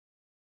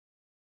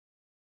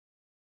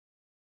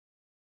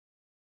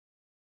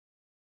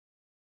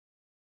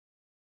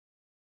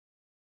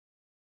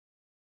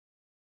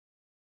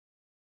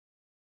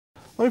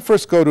Let me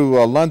first go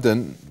to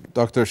London,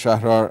 Dr.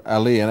 Shahrar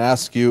Ali, and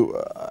ask you,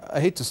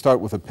 I hate to start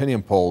with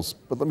opinion polls,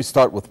 but let me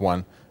start with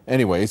one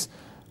anyways.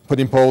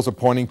 Opinion polls are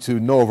pointing to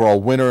no overall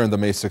winner in the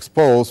May 6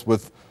 polls,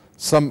 with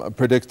some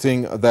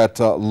predicting that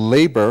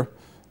Labour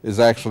is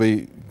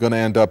actually going to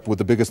end up with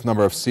the biggest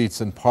number of seats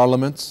in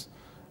Parliament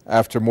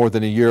after more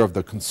than a year of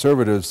the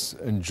Conservatives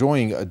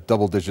enjoying a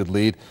double-digit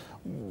lead.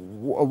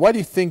 Why do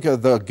you think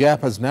the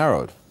gap has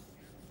narrowed?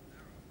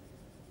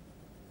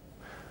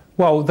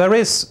 Well, there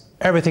is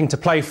everything to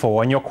play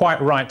for, and you're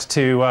quite right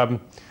to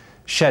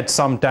shed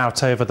some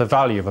doubt over the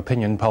value of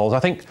opinion polls.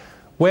 I think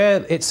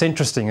where it's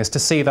interesting is to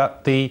see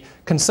that the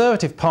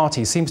Conservative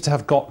Party seems to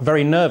have got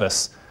very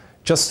nervous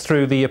just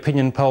through the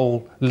opinion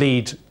poll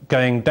lead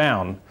going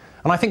down.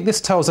 And I think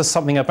this tells us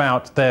something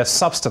about their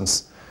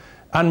substance.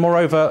 And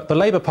moreover, the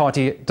Labour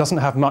Party doesn't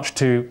have much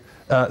to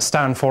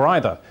stand for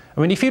either. I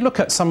mean, if you look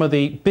at some of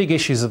the big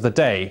issues of the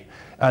day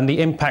and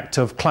the impact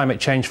of climate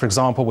change, for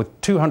example,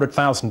 with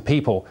 200,000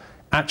 people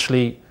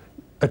actually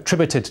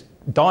attributed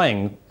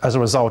dying as a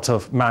result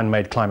of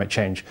man-made climate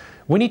change,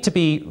 we need to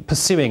be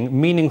pursuing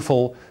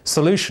meaningful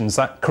solutions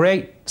that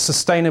create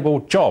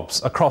sustainable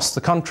jobs across the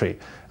country.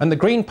 And the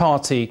Green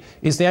Party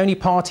is the only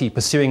party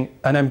pursuing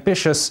an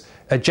ambitious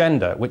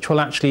agenda which will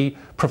actually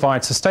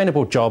provide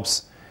sustainable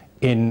jobs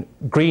in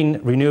green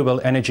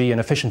renewable energy and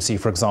efficiency,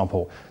 for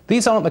example.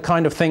 These aren't the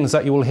kind of things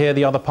that you will hear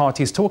the other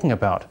parties talking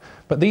about,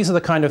 but these are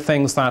the kind of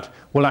things that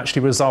will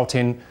actually result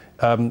in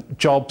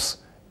jobs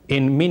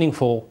in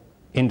meaningful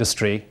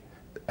industry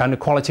and a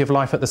quality of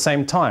life at the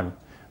same time.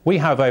 We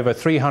have over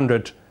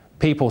 300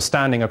 people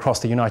standing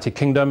across the United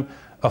Kingdom,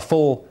 a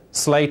full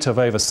slate of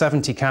over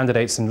 70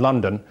 candidates in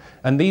London,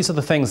 and these are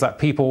the things that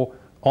people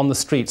on the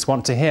streets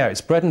want to hear.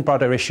 It's bread and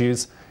butter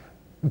issues,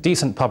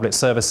 decent public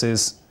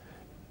services,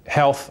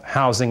 health,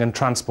 housing and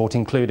transport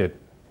included.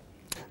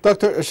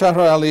 Dr.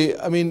 Shahrar Ali,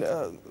 I mean,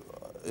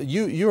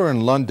 you're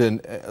in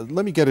London.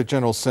 Let me get a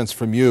general sense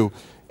from you.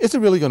 Is it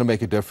really going to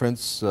make a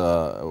difference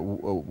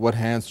what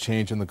hands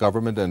change in the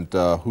government and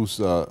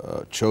who's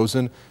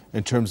chosen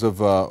in terms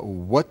of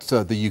what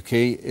the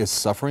UK is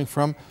suffering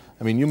from?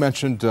 I mean, you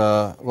mentioned,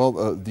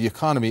 the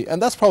economy, and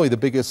that's probably the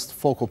biggest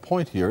focal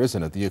point here,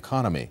 isn't it? The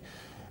economy.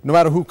 No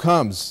matter who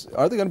comes,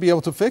 are they going to be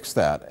able to fix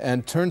that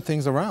and turn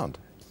things around?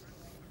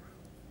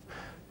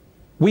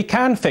 We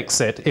can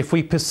fix it if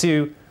we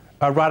pursue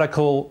a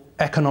radical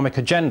economic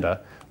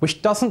agenda,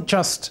 which doesn't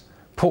just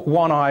put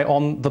one eye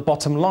on the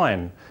bottom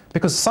line,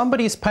 because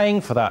somebody's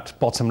paying for that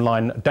bottom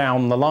line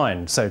down the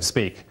line, so to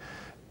speak.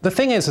 The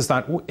thing is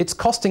that it's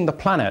costing the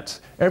planet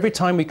every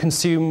time we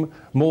consume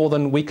more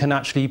than we can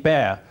actually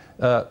bear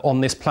on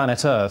this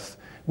planet Earth.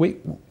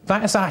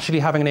 That is actually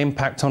having an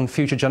impact on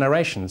future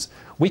generations.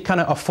 We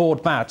cannot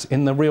afford that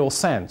in the real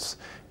sense.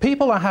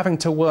 People are having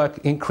to work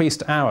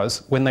increased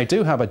hours when they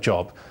do have a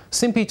job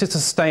simply to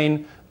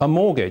sustain a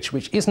mortgage,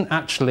 which isn't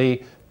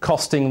actually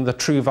costing the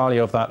true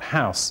value of that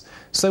house.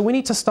 So we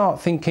need to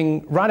start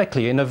thinking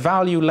radically in a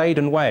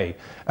value-laden way.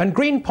 And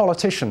Green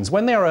politicians,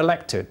 when they are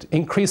elected,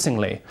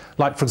 increasingly,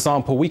 like for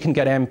example, we can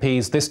get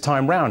MPs this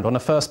time round on a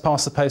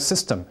first-past-the-post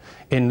system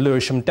in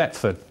Lewisham,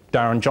 Deptford,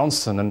 Darren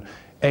Johnson and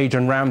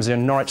Adrian Ramsey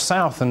in Norwich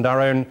South, and our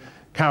own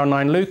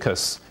Caroline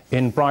Lucas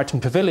in Brighton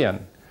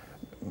Pavilion.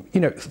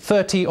 You know,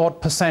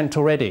 30-odd%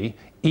 already,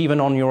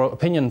 even on your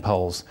opinion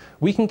polls.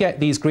 We can get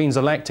these Greens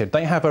elected.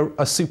 They have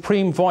a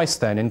supreme voice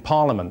then in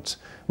Parliament,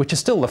 which is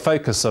still the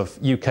focus of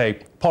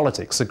UK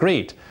politics,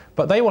 agreed.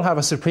 But they will have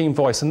a supreme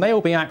voice and they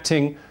will be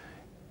acting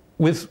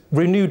with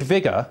renewed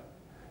vigour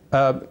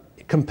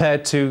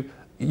compared to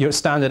your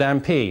standard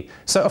MP.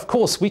 So, of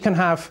course, we can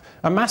have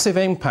a massive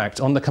impact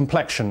on the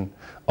complexion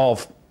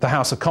of the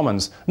House of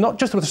Commons, not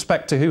just with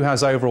respect to who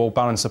has overall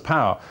balance of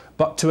power,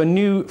 but to a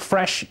new,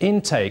 fresh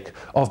intake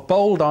of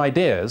bold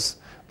ideas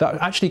that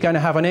are actually going to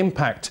have an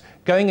impact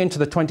going into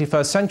the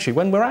 21st century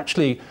when we're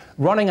actually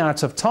running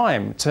out of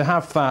time to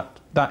have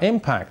that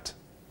impact.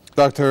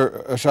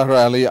 Dr.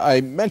 Shahrar Ali,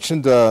 I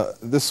mentioned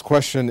this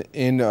question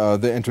in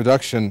the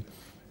introduction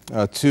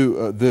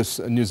to this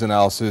news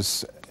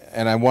analysis,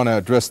 and I want to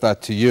address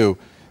that to you.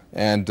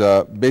 And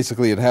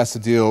basically it has to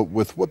deal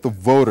with what the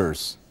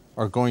voters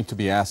are going to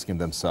be asking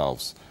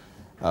themselves.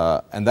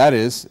 And that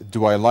is,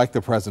 do I like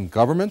the present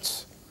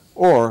government,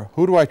 or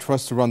who do I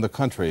trust to run the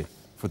country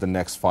for the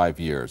next 5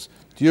 years?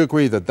 Do you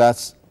agree that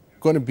that's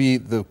going to be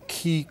the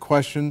key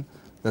question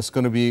that's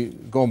going to be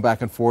going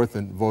back and forth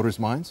in voters'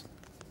 minds?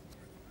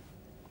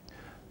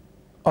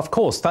 Of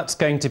course, that's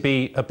going to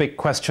be a big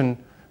question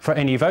for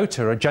any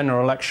voter. A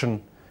general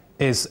election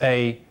is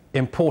an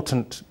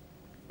important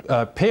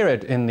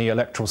period in the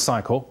electoral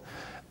cycle.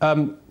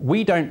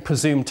 We don't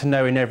presume to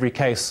know in every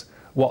case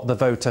what the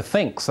voter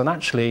thinks, and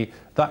actually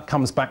that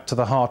comes back to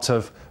the heart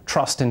of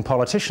trust in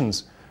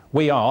politicians.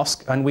 We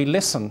ask and we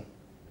listen.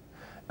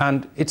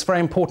 And it's very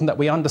important that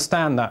we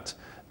understand that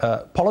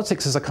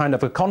politics is a kind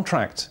of a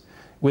contract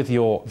with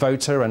your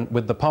voter and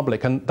with the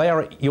public, and they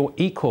are your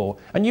equal,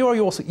 and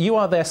you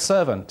are their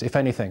servant, if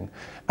anything.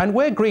 And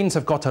where Greens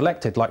have got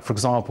elected, like for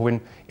example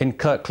in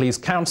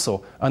Kirklees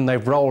Council, and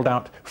they've rolled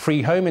out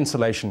free home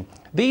insulation,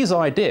 These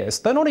ideas,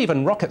 they're not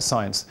even rocket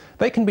science.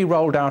 They can be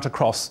rolled out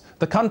across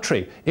the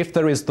country if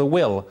there is the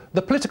will,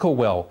 the political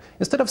will.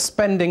 Instead of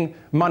spending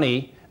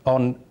money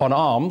on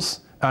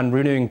arms and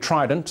renewing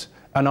Trident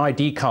and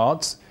ID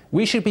cards,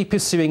 we should be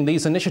pursuing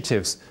these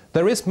initiatives.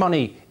 There is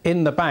money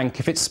in the bank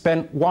if it's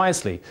spent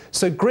wisely.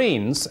 So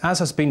Greens, as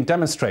has been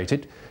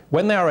demonstrated,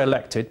 when they are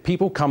elected,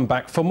 people come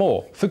back for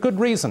more, for good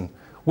reason.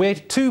 We're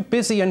too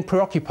busy and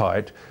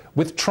preoccupied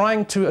with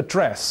trying to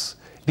address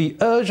the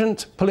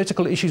urgent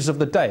political issues of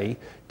the day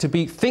to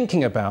be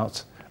thinking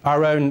about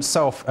our own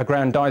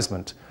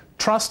self-aggrandizement.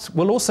 Trust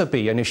will also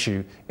be an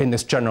issue in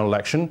this general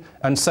election,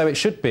 and so it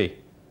should be.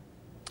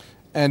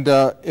 And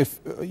if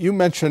you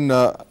mention,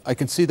 I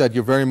can see that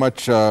you're very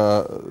much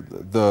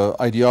the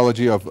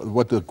ideology of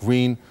what the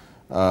green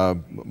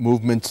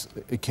movement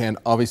can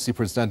obviously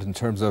present in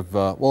terms of,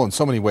 well, in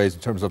so many ways, in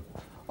terms of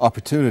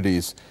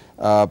opportunities.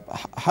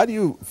 How do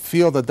you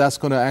feel that that's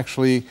going to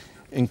actually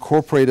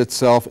incorporate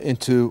itself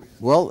into,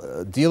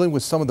 well, dealing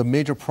with some of the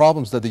major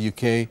problems that the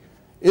UK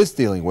is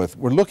dealing with?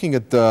 We're looking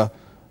at the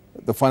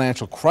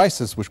financial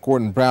crisis, which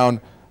Gordon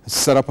Brown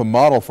set up a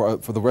model for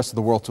the rest of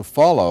the world to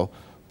follow.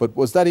 But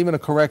was that even a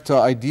correct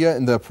idea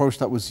in the approach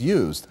that was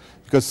used?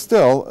 Because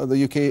still,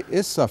 the UK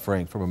is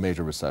suffering from a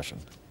major recession.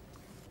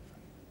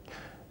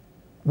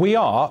 We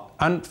are,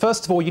 and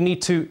first of all, you need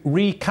to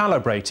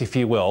recalibrate, if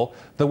you will,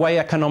 the way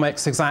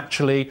economics is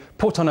actually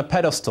put on a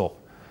pedestal.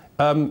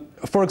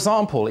 For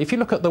example, if you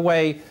look at the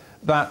way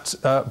that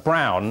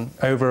Brown,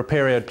 over a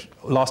period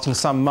lasting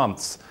some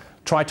months,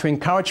 tried to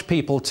encourage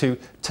people to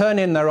turn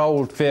in their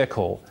old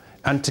vehicle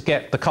and to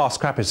get the car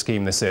scrappage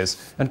scheme this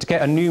is, and to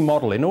get a new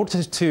model in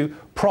order to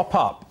prop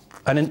up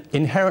an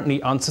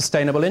inherently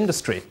unsustainable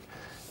industry.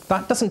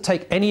 That doesn't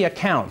take any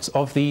account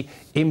of the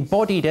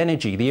embodied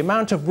energy, the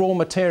amount of raw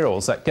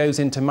materials that goes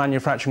into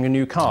manufacturing a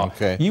new car.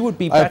 Okay. You would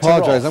be better I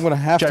apologize. off, I'm going to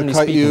have to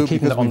cut you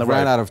because we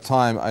ran out of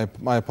time.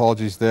 My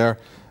apologies there.